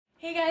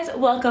Hey guys,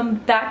 welcome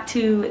back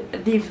to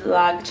the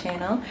vlog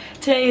channel.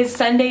 Today is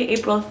Sunday,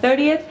 April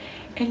 30th,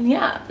 and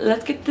yeah,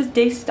 let's get this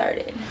day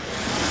started.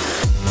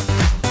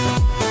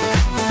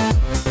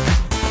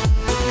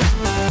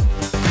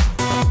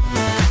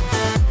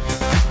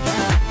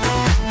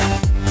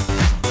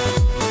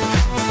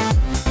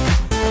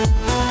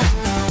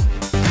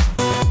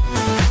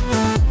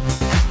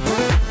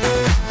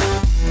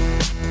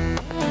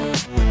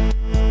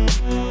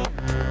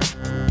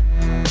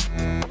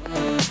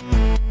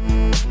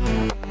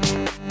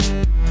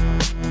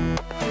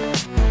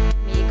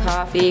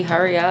 Coffee,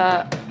 hurry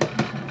up.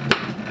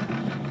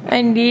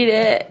 I need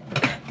it.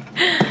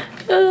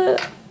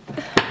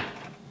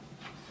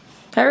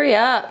 Hurry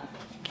up.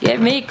 Give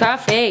me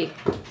coffee.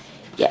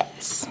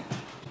 Yes.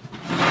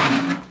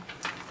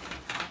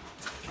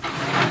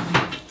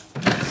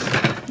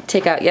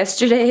 Take out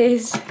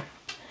yesterday's.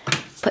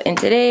 Put in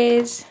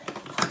today's.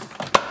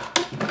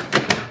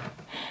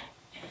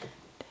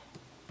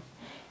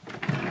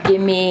 Give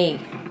me.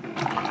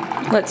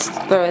 Let's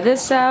throw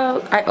this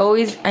out.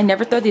 I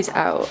never throw these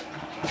out.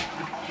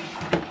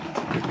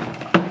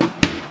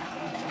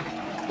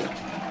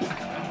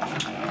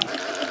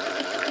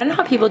 I don't know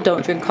how people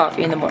don't drink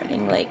coffee in the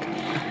morning. Like,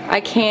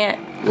 I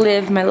can't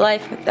live my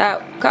life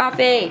without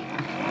coffee.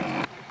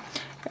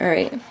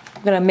 Alright, I'm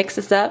gonna mix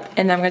this up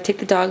and then I'm gonna take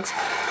the dogs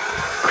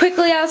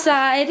quickly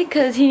outside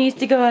because he needs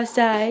to go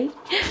outside.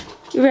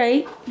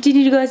 Right? Do you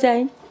need to go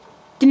outside?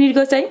 Do you need to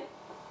go outside?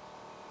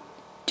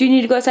 Do you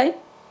need to go outside?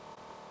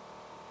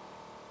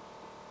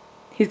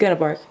 He's gonna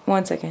bark.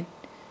 1 second.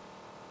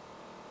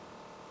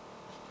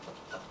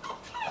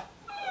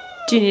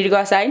 Do you need to go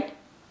outside?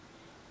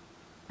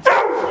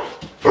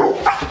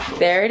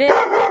 There it is.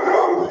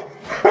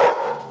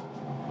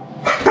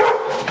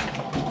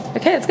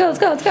 Okay, let's go, let's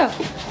go, let's go.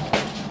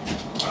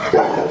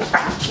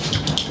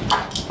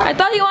 I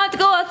thought you wanted to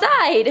go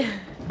outside.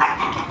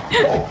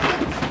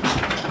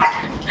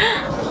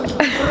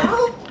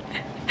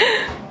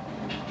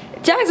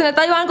 Jackson, I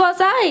thought you wanted to go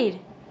outside.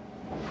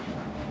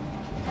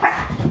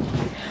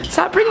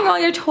 Stop bringing all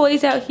your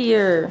toys out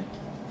here.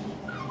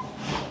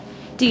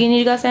 Do you need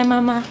to go outside,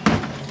 Mama?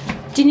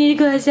 Do you need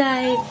to go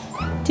outside?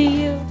 Do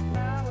you?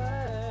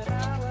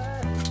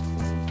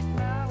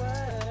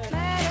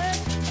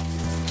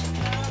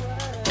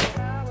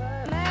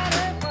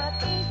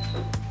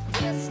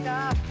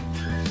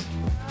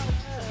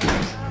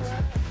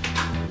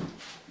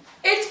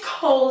 It's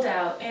cold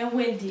out and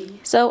windy.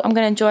 So I'm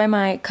gonna enjoy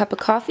my cup of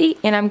coffee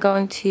and I'm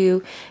going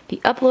to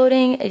be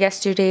uploading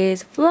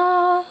yesterday's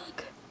vlog.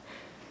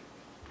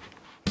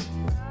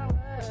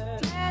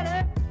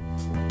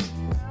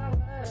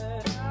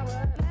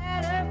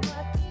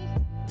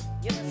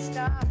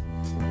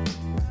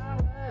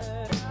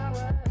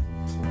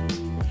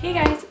 Hey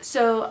guys,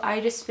 so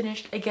I just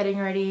finished getting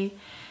ready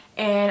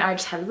and I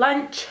just had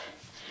lunch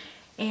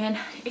and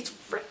it's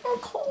freaking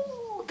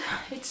cold.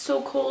 It's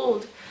so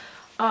cold.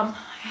 I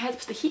had to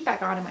put the heat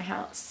back on in my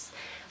house,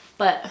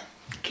 but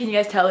can you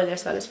guys tell where their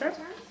sweaters from?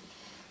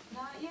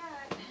 Not yet.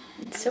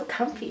 It's so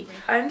comfy.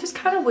 I'm just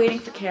kind of waiting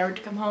for Cameron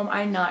to come home.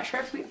 I'm not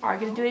sure if we are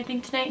going to do anything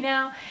tonight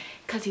now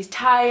because he's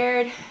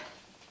tired.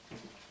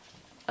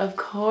 Of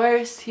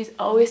course, he's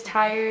always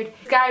tired.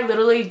 This guy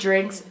literally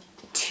drinks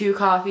 2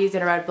 coffees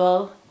and a Red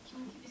Bull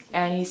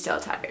and he's still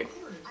tired.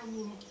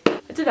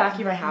 It's a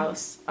vacuum my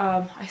house.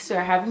 I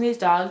swear, having these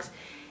dogs,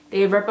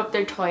 they rip up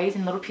their toys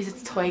and little pieces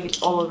of toy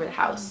gets all over the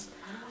house.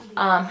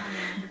 Oh!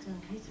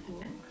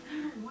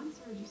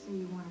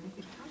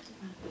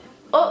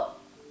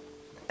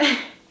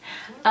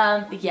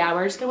 Yeah,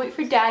 we're just gonna wait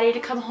for Daddy to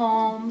come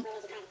home.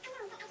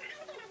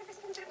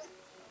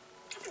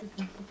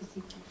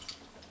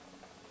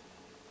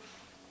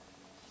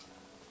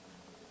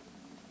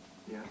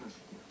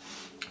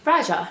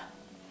 Raja.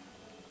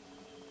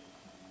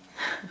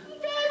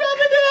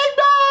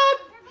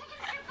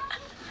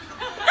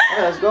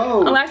 Yeah, let's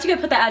go. I'm actually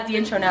gonna put that as the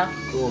intro now.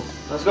 Cool.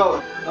 Let's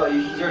go. Oh,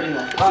 he's already in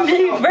there. It's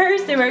May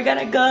 1st and we're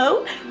gonna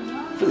go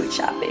food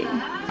shopping.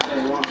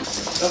 Wanna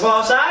go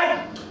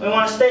outside? We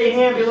want to stay in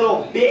here and be a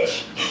little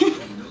bitch.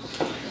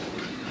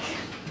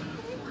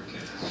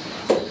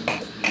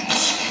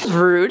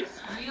 Rude.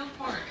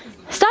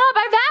 Stop!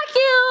 I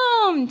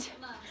vacuumed!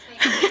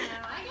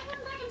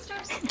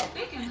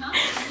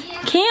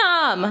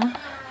 Cam!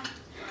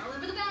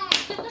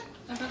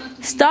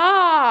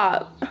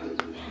 Stop!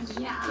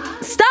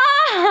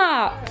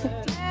 Stop!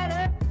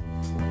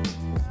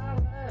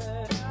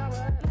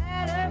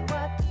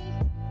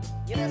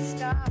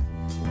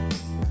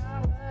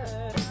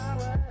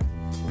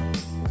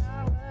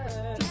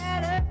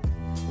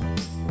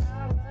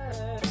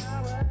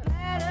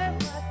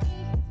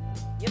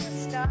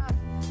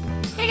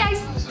 Hey guys!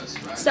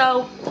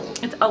 So,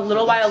 it's a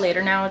little while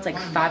later now, it's like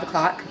 5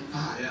 o'clock.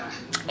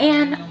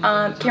 And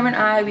Cameron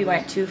and I, we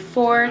went to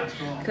Ford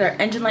because our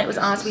engine light was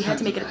on, so we had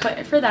to make an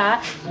appointment for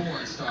that.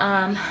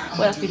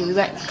 What else did we do? We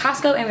went to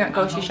Costco and we went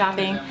grocery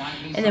shopping.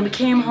 And then we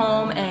came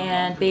home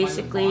and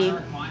basically,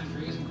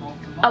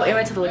 oh, we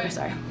went to the liquor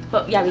store.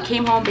 But yeah, we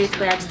came home,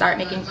 basically I had to start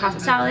making pasta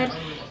salad.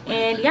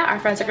 And yeah, our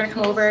friends are gonna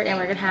come over and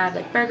we're gonna have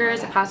like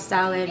burgers and pasta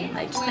salad and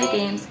like just play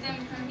games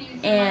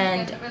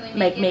and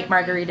like make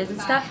margaritas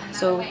and stuff.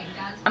 So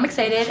I'm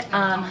excited.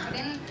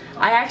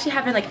 I actually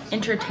haven't like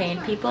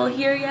entertained people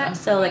here yet,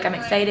 so like I'm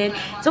excited.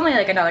 It's only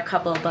like another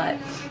couple, but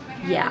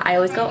yeah, I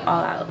always go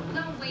all out.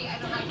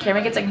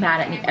 Cameron gets like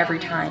mad at me every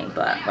time,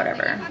 but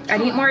whatever. I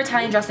need more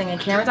Italian dressing, and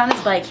Cameron's on his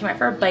bike. He went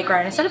for a bike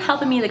ride. Instead of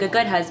helping me like a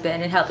good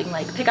husband and helping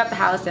like pick up the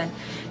house and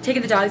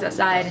taking the dogs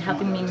outside and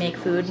helping me make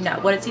food, no,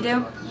 what does he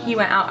do? He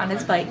went out on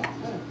his bike.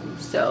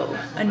 So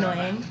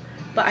annoying.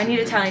 But I need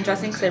Italian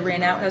dressing because I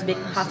ran out when I was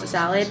making pasta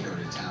salad.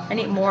 I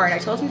need more, and I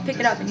told him to pick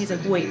it up, and he's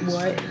like, wait,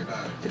 what?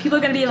 The people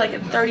are gonna be like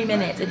in 30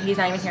 minutes, and he's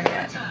not even here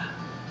yet.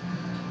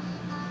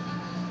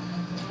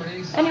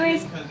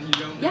 Anyways,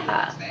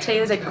 yeah,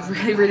 today was like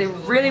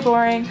really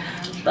boring,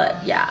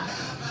 but yeah,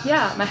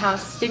 my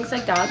house stinks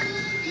like dog,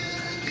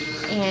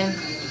 and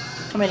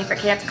I'm waiting for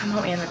Cam to come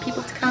home and the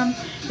people to come.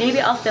 Maybe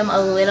I'll film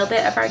a little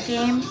bit of our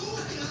game,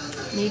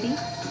 maybe,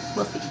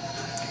 we'll see.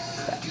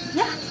 But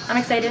yeah, I'm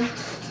excited,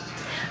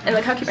 and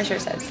look how cute my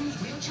shirt says.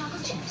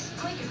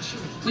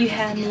 You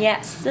have me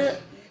at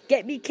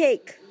get me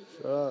cake.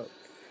 Shut up,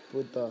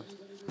 puta.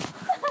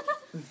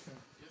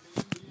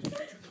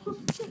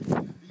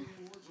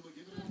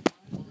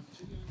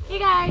 Hey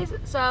guys,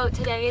 so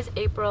today is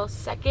April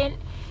 2nd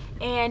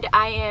and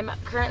I am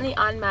currently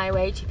on my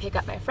way to pick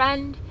up my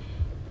friend,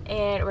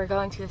 and we're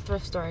going to the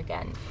thrift store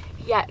again.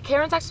 Yeah,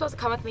 Karen's actually supposed to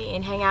come with me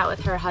and hang out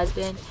with her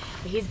husband,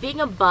 but he's being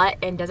a butt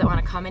and doesn't want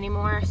to come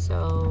anymore,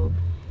 so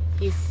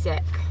he's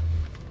sick.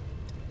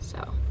 So,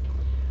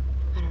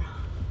 I don't know.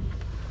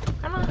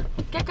 I'm gonna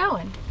get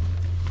going.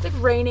 It's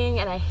like raining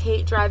and I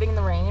hate driving in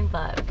the rain,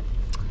 but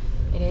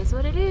it is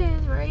what it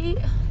is, right?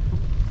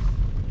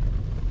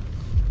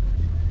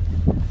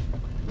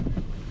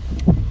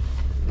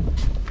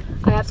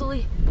 I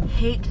absolutely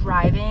hate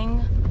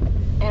driving,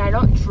 and I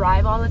don't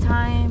drive all the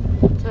time,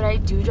 so when I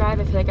do drive,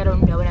 I feel like I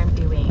don't know what I'm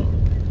doing.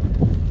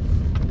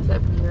 Is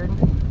that weird?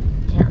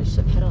 Can't reach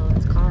the pedal in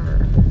this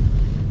car.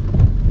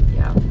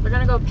 Yeah, we're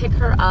gonna go pick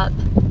her up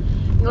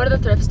and go to the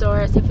thrift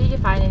store, see if we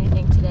can find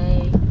anything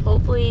today.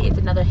 Hopefully it's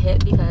another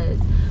hit, because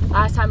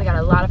last time we got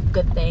a lot of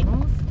good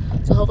things,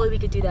 so hopefully we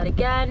could do that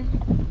again.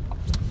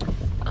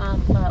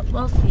 But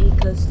we'll see,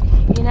 because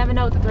you never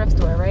know at the thrift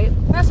store, right?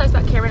 What sucks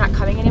about Cameron not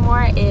coming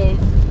anymore is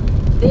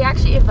they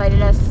actually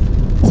invited us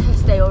to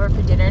stay over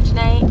for dinner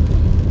tonight,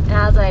 and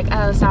I was like,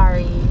 oh,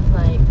 sorry,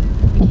 like,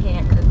 we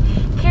can't, because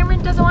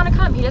Cameron doesn't want to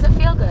come. He doesn't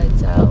feel good,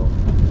 so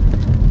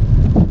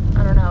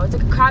I don't know. It's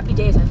like a crappy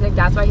day, so I feel like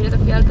that's why he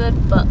doesn't feel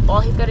good, but all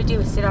he's got to do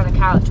is sit on the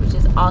couch, which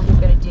is all he's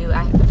going to do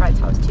at the friend's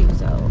house too,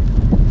 so,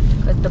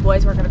 because the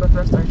boys weren't going to go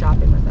thrift store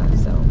shopping with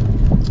us, so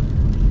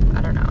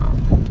I don't know.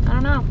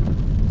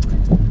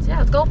 So yeah,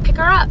 let's go pick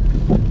her up.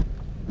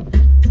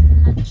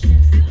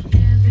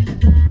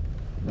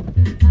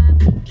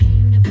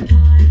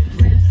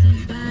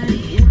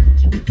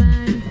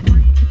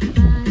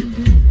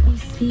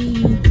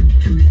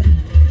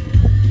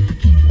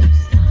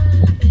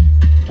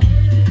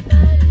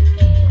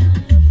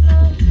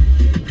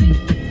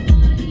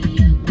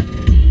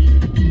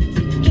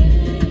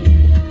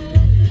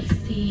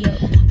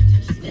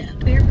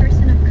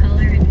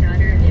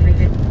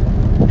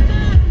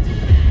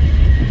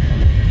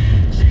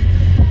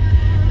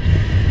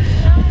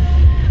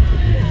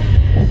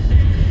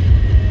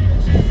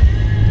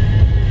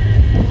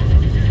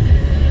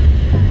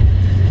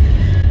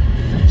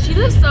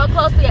 So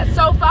close, but yet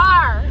so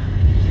far.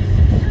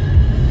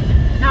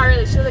 Not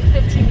really, she's like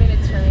 15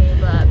 minutes from me,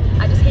 but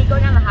I just hate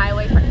going on the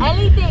highway for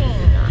anything.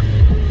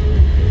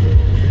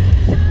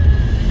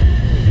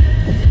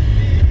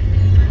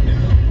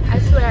 I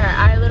swear,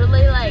 I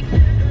literally like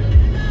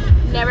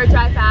never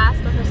drive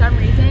fast, but for some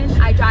reason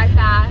I drive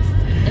fast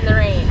in the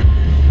rain.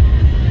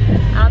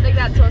 I don't think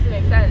that's supposed to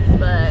make sense,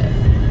 but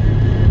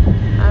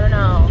I don't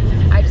know.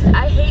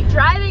 I hate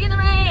driving in the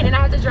rain, and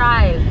I have to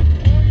drive.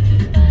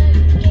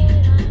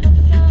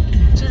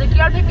 She was like, you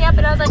gotta pick me up,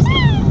 and I was like, no,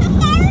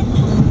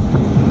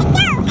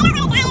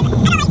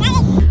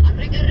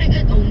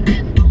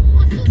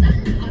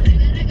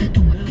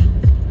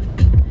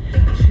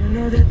 you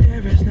know that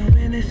there is no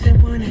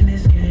innocent one in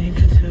this game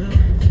for two.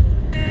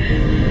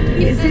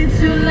 Is it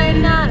too late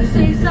now to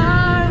say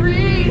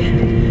sorry?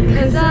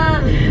 'Cause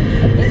I'm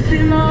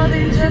missing more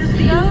than just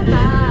your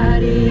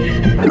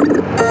body.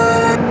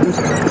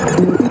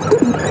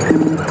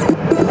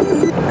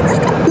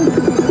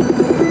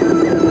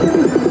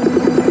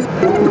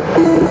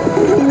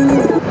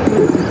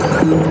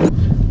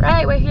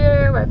 right, we're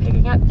here, we're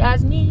picking up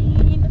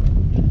Jasmine.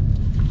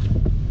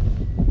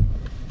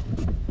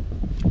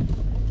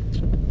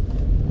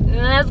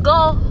 Let's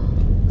go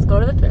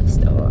to the thrift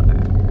store.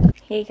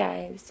 Hey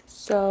guys,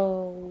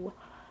 so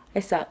I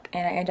suck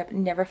and I end up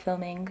never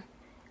filming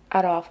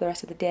at all for the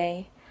rest of the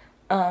day.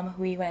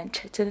 We went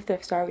to the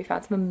thrift store, we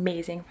found some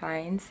amazing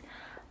finds.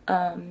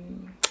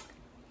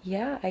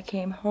 Yeah, I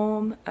came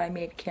home, I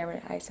made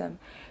Cameron and I some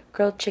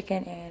grilled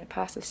chicken and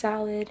pasta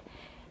salad,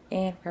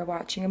 and we're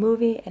watching a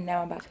movie, and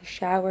now I'm about to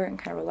shower and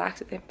kind of relax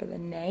with him for the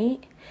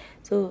night.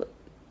 So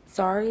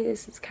sorry,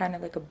 this is kind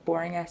of like a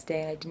boring ass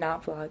day and I did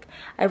not vlog.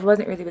 I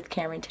wasn't really with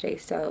Cameron today,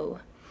 so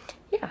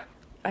yeah.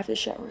 I have to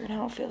shower and I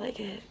don't feel like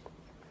it.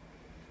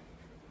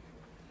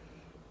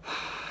 I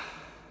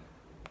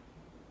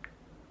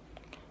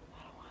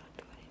don't want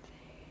to do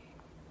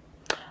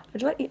anything. I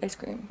just want to eat ice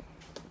cream.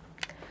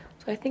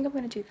 So I think I'm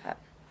going to do that.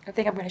 I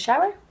think I'm going to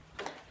shower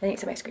and eat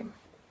some ice cream.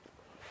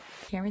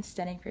 Cameron's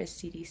studying for his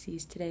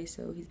CDCs today,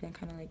 so he's been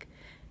kind of like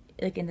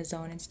in the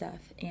zone and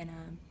stuff. And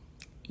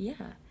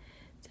yeah.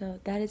 So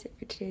that is it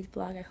for today's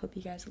vlog. I hope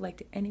you guys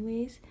liked it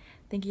anyways.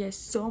 Thank you guys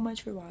so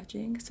much for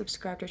watching.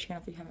 Subscribe to our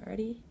channel if you haven't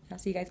already. And I'll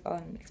see you guys all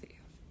in the next video.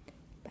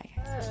 Bye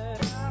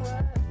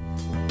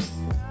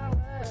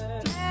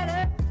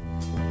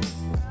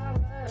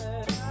guys.